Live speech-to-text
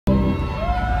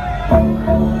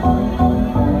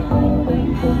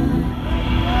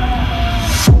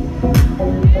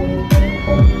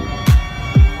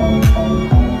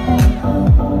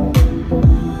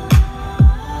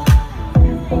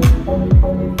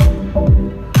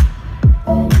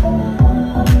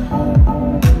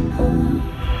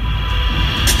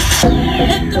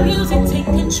the music take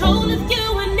control of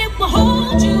you, and it will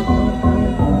hold you,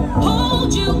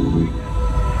 hold you.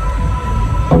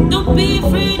 Don't be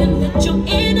afraid and let your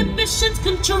inhibitions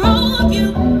control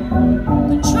you,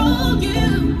 control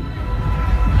you.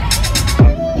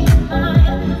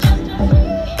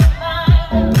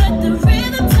 Let the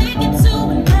rhythm take it to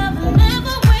another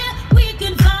level where we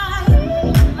can vibe.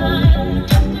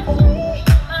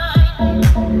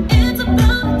 It's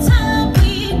about time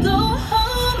we go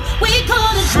home. We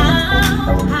call it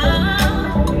house.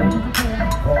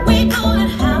 We call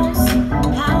it house,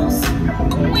 house.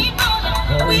 We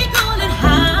call it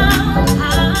house,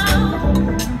 house.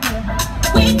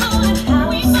 We call it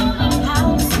house,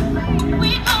 house.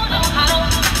 We call it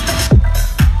house.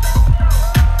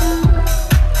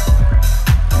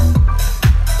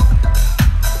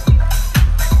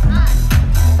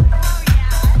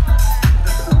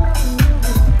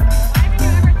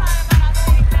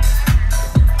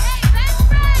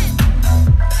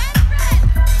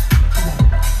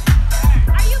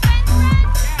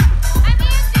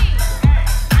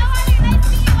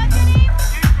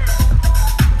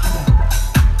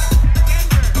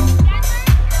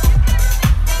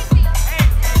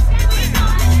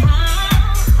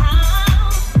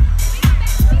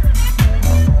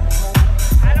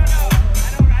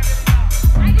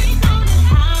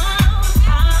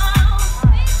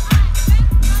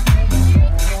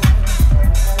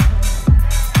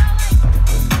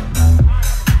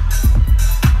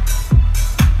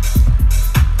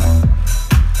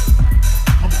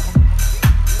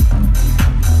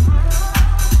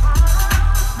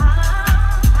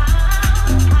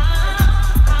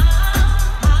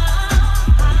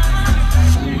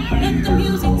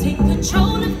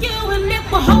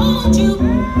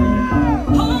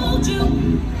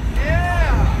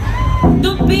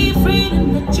 Don't be afraid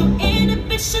and let your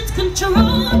inhibitions control